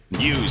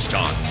News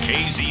Talk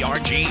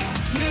KZRG.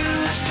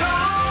 News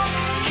Talk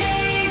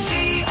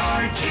KZRG.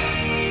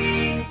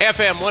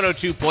 FM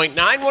 102.9,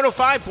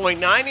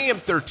 105.9, AM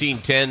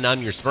 1310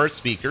 on your smart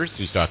speakers.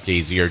 News Talk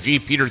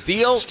KZRG. Peter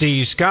Thiel.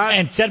 Steve Scott.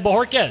 And Ted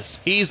Bojorquez.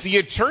 He's the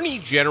Attorney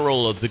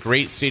General of the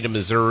great state of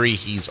Missouri.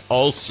 He's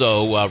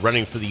also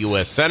running for the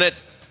U.S. Senate.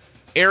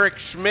 Eric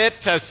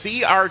Schmidt,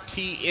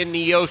 CRT in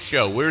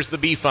Neosho. Where's the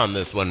beef on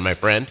this one, my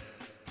friend?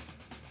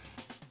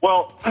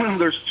 Well,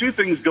 there's two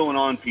things going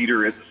on,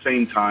 Peter, at the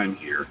same time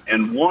here.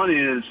 And one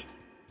is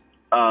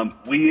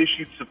we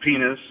issued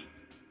subpoenas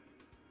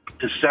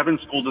to 7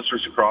 school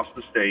districts across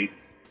the state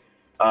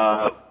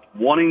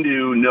wanting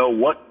to know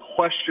what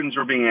questions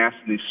are being asked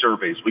in these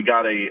surveys. We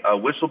got a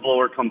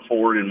whistleblower come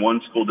forward in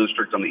one school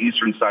district on the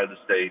eastern side of the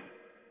state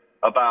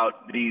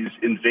about these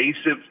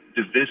invasive,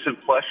 divisive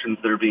questions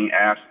that are being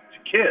asked to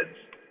kids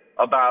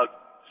about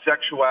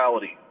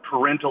sexuality,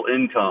 parental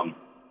income,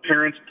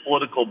 parents'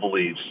 political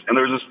beliefs. And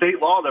there's a state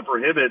law that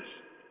prohibits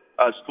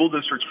school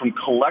districts from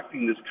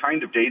collecting this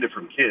kind of data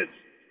from kids.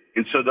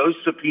 And so those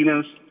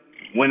subpoenas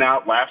went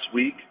out last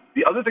week.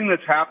 The other thing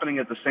that's happening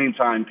at the same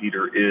time,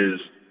 Peter,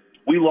 is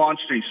we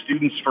launched a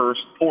Students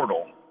First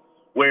portal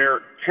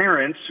where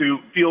parents who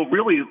feel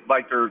really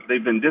like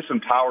they've been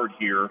disempowered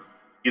here,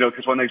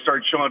 because when they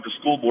started showing up to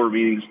school board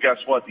meetings, guess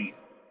what? The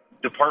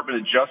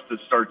Department of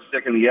Justice starts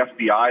sticking the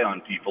FBI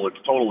on people.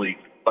 It's totally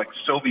like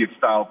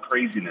Soviet-style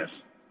craziness.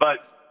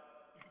 But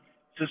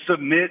to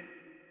submit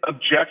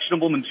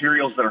objectionable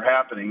materials that are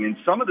happening, and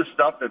some of the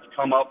stuff that's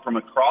come up from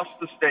across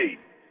the state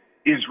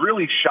is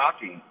really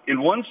shocking.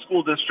 In one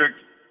school district,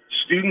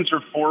 students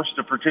are forced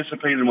to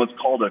participate in what's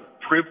called a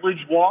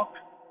privilege walk.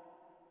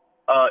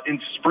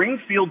 In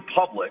Springfield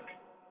Public,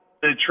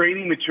 the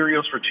training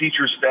materials for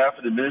teachers, staff,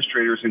 and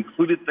administrators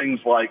included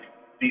things like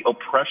the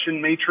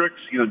oppression matrix,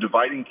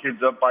 dividing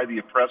kids up by the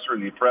oppressor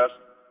and the oppressed,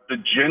 the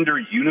gender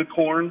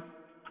unicorn.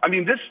 I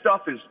mean, this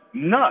stuff is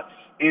nuts,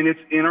 and it's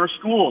in our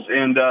schools.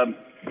 And,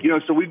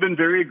 so we've been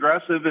very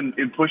aggressive in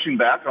pushing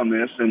back on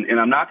this, and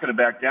I'm not going to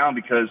back down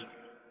because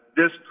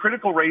this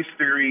critical race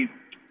theory,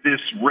 this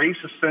race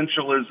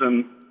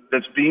essentialism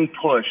that's being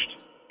pushed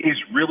is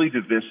really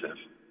divisive.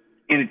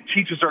 And it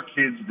teaches our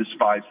kids to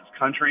despise this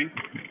country.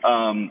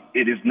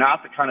 It is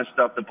not the kind of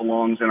stuff that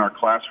belongs in our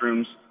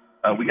classrooms.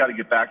 We got to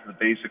get back to the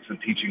basics in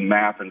teaching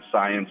math and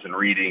science and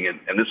reading,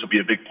 and this will be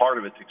a big part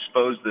of it to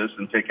expose this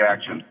and take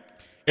action.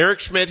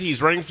 Eric Schmidt,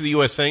 he's running for the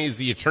U.S. Senate. He's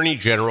the Attorney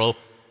General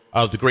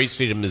of the great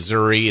state of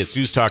Missouri. It's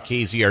News Talk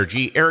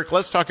KZRG. Eric,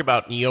 let's talk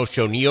about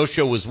Neosho.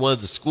 Neosho was one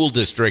of the school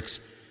districts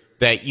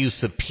that you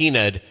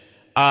subpoenaed.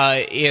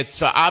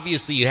 It's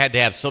obviously you had to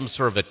have some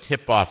sort of a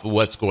tip-off of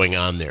what's going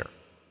on there.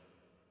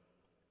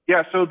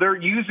 Yeah, so they're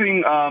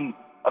using a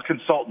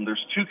consultant.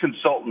 There's 2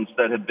 consultants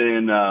that have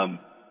been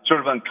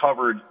sort of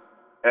uncovered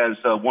as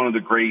one of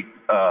the great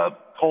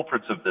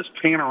culprits of this.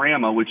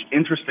 Panorama, which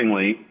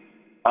interestingly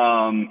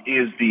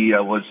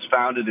was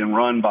founded and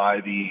run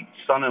by the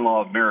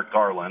son-in-law of Merrick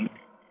Garland.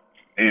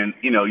 And,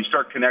 you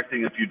start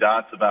connecting a few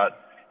dots about,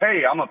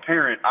 hey, I'm a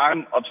parent,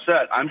 I'm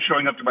upset, I'm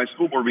showing up to my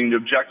school board meeting to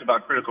object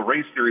about critical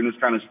race theory and this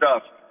kind of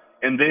stuff.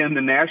 And then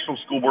the National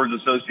School Boards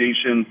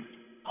Association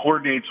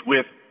coordinates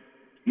with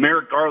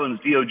Merrick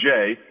Garland's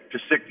DOJ to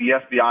stick the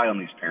FBI on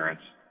these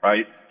parents,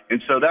 right?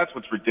 And so that's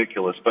what's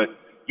ridiculous. But,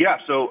 yeah,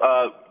 so,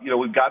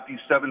 we've got these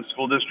 7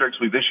 school districts.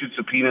 We've issued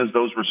subpoenas.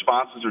 Those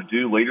responses are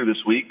due later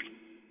this week.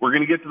 We're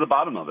going to get to the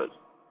bottom of it.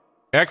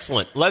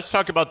 Excellent. Let's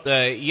talk about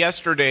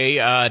yesterday,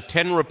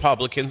 10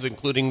 Republicans,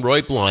 including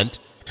Roy Blunt,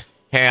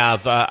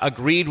 have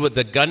agreed with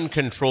the gun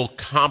control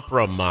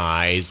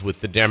compromise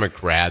with the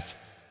Democrats.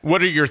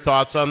 What are your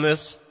thoughts on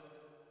this?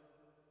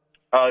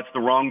 It's the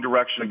wrong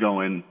direction to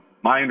go in.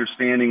 My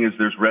understanding is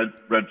there's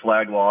red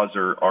flag laws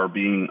are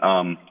being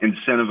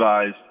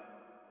incentivized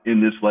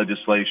in this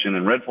legislation,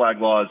 and red flag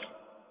laws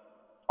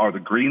are the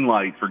green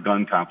light for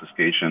gun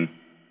confiscation.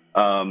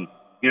 All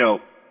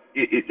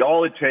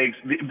it takes,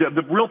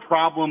 the real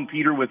problem,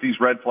 Peter, with these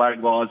red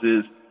flag laws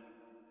is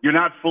you're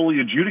not fully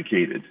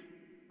adjudicated,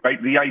 right?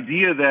 The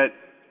idea that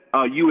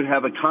you would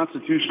have a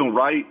constitutional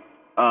right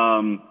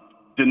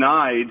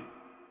denied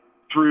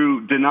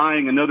through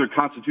denying another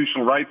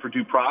constitutional right for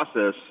due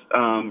process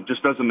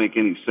just doesn't make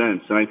any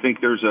sense. And I think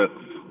there's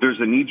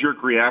a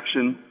knee-jerk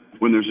reaction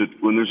when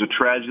there's a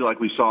tragedy like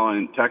we saw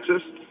in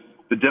Texas.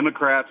 The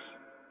Democrats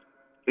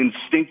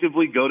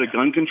instinctively go to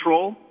gun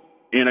control,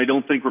 and I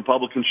don't think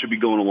Republicans should be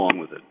going along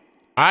with it.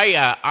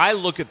 I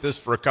look at this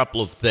for a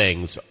couple of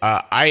things.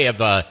 I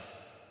have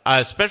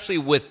especially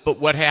with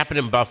what happened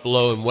in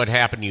Buffalo and what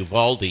happened in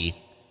Uvalde.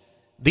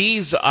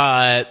 These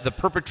the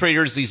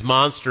perpetrators, these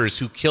monsters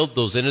who killed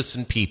those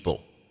innocent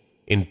people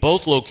in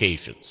both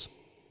locations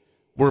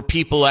were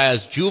people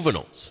as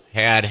juveniles,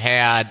 had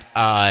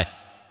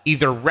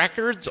either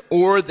records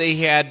or they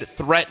had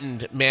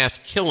threatened mass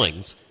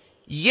killings.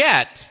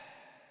 Yet,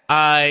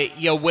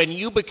 when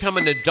you become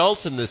an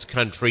adult in this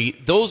country,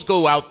 those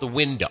go out the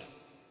window.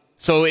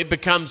 So it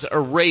becomes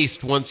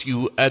erased once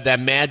you that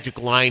magic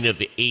line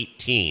of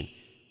 18.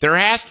 There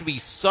has to be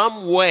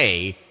some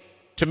way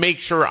to make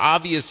sure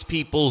obvious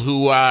people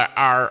who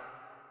are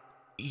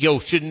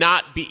should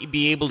not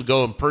be able to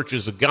go and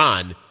purchase a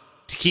gun,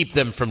 to keep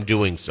them from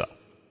doing so?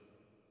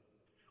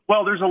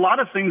 Well, there's a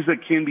lot of things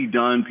that can be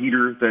done,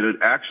 Peter, that it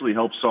actually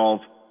helps solve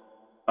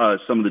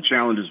some of the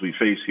challenges we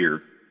face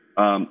here.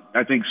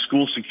 I think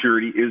school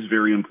security is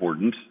very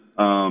important.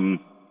 And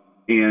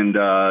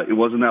it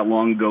wasn't that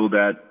long ago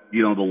that,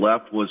 the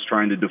left was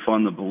trying to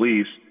defund the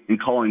police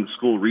and calling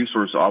school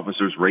resource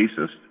officers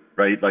racist,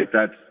 right?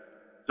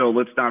 So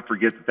let's not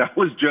forget that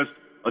was just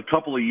a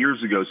couple of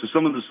years ago. So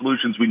some of the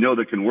solutions we know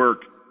that can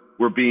work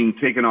were being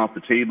taken off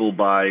the table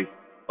by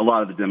a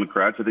lot of the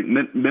Democrats. I think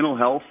mental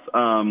health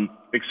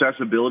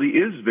accessibility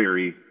is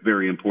very,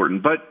 very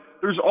important. But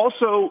there's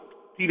also,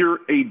 Peter,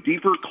 a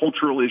deeper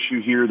cultural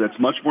issue here that's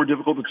much more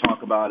difficult to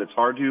talk about. It's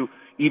hard to,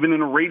 even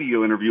in a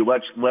radio interview,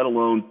 let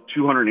alone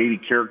 280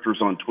 characters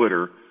on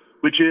Twitter,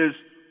 which is,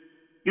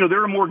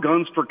 there are more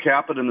guns per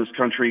capita in this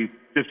country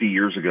 50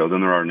 years ago than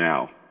there are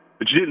now.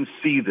 But you didn't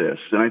see this.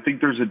 And I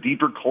think there's a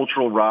deeper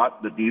cultural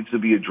rot that needs to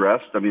be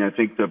addressed. I mean, I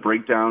think the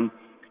breakdown,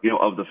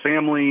 of the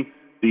family,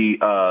 the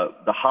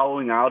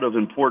hollowing out of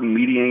important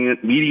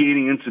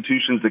mediating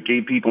institutions that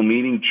gave people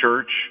meaning,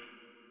 church,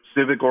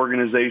 civic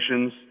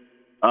organizations.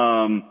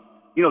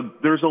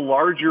 There's a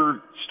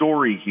larger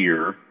story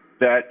here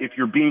that if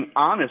you're being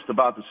honest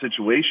about the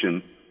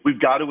situation, we've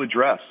got to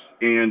address.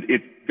 And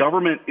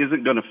government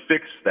isn't going to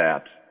fix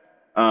that.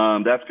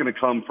 That's going to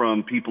come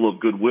from people of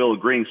goodwill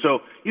agreeing. So,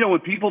 when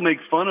people make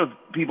fun of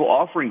people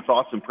offering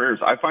thoughts and prayers,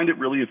 I find it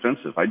really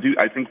offensive.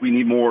 I think we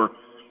need more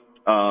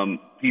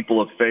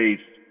people of faith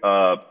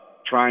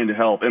trying to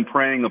help and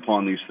praying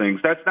upon these things.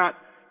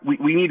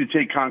 We need to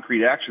take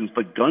concrete actions,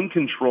 but gun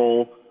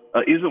control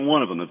isn't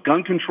one of them. If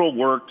gun control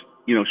worked,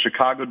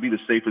 Chicago would be the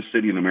safest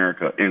city in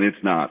America, and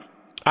it's not.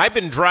 I've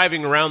been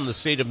driving around the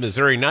state of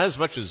Missouri, not as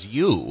much as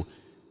you,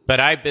 but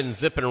I've been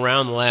zipping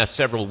around the last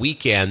several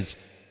weekends.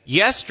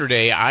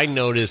 Yesterday, I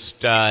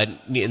noticed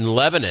in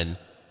Lebanon,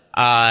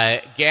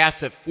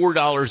 gas at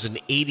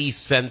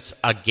 $4.80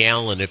 a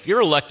gallon. If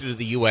you're elected to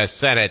the U.S.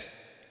 Senate,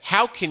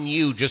 how can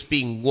you, just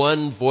being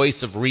one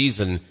voice of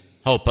reason,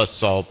 help us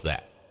solve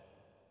that?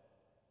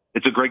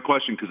 It's a great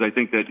question, because I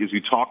think that as you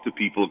talk to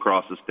people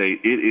across the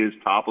state, it is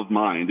top of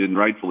mind, and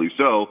rightfully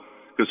so,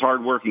 because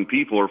hardworking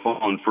people are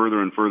falling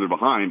further and further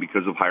behind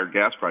because of higher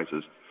gas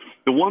prices.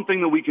 The one thing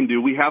that we can do,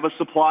 we have a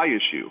supply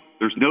issue.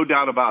 There's no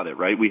doubt about it,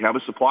 right? We have a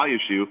supply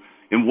issue.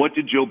 And what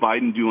did Joe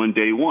Biden do on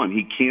day one?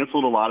 He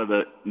canceled a lot of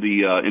the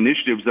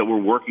initiatives that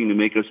were working to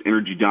make us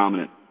energy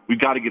dominant.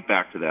 We've got to get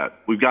back to that.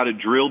 We've got to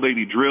drill,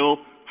 baby, drill,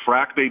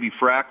 frack, baby,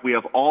 frack. We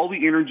have all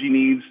the energy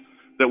needs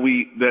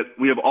we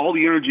have all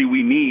the energy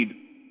we need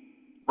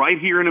right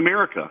here in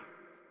America.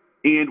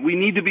 And we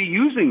need to be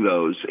using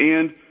those.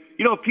 And,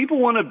 if people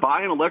want to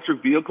buy an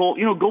electric vehicle,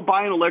 go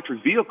buy an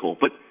electric vehicle.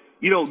 But,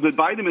 the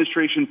Biden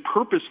administration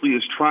purposely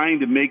is trying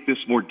to make this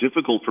more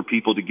difficult for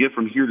people to get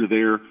from here to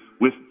there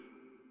with,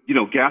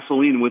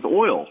 gasoline with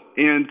oil.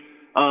 And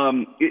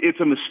it's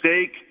a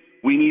mistake.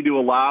 We need to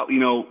allow,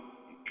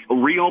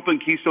 reopen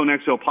Keystone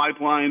XL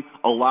pipeline,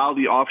 allow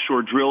the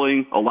offshore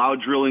drilling, allow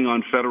drilling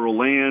on federal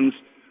lands,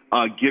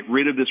 get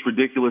rid of this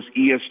ridiculous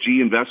ESG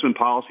investment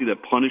policy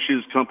that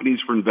punishes companies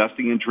for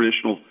investing in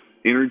traditional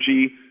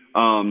energy.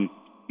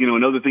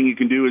 Another thing you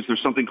can do is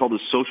there's something called the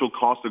social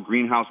cost of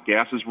greenhouse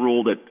gases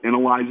rule that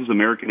analyzes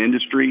American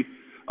industry.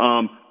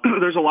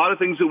 There's a lot of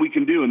things that we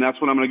can do, and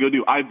that's what I'm going to go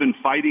do. I've been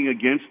fighting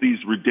against these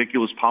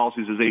ridiculous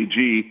policies as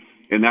AG,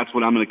 and that's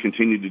what I'm going to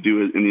continue to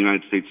do in the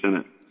United States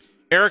Senate.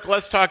 Eric,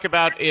 let's talk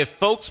about if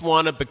folks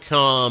want to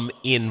become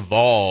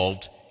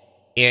involved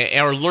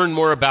or learn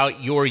more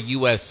about your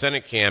U.S.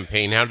 Senate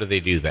campaign, how do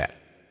they do that?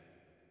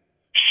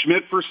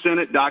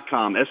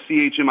 SchmittForSenate.com,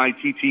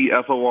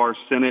 SchmittFor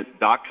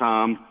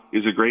Senate.com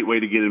is a great way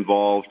to get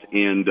involved.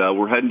 And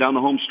we're heading down the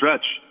home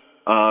stretch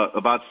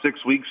about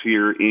 6 weeks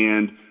here,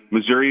 and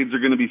Missourians are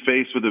going to be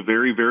faced with a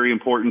very, very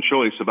important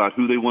choice about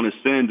who they want to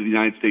send to the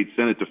United States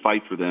Senate to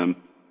fight for them.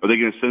 Are they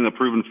going to send a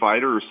proven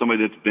fighter or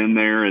somebody that's been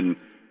there and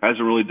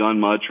hasn't really done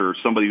much, or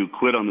somebody who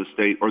quit on the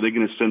state? Or are they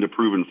going to send a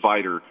proven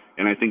fighter?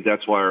 And I think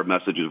that's why our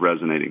message is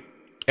resonating.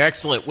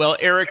 Excellent. Well,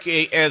 Eric,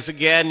 as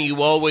again,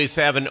 you always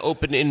have an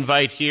open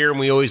invite here, and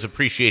we always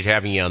appreciate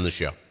having you on the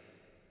show.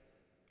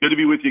 Good to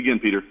be with you again,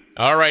 Peter.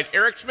 All right.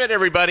 Eric Schmitt,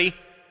 everybody.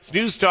 It's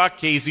News Talk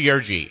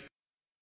KZRG.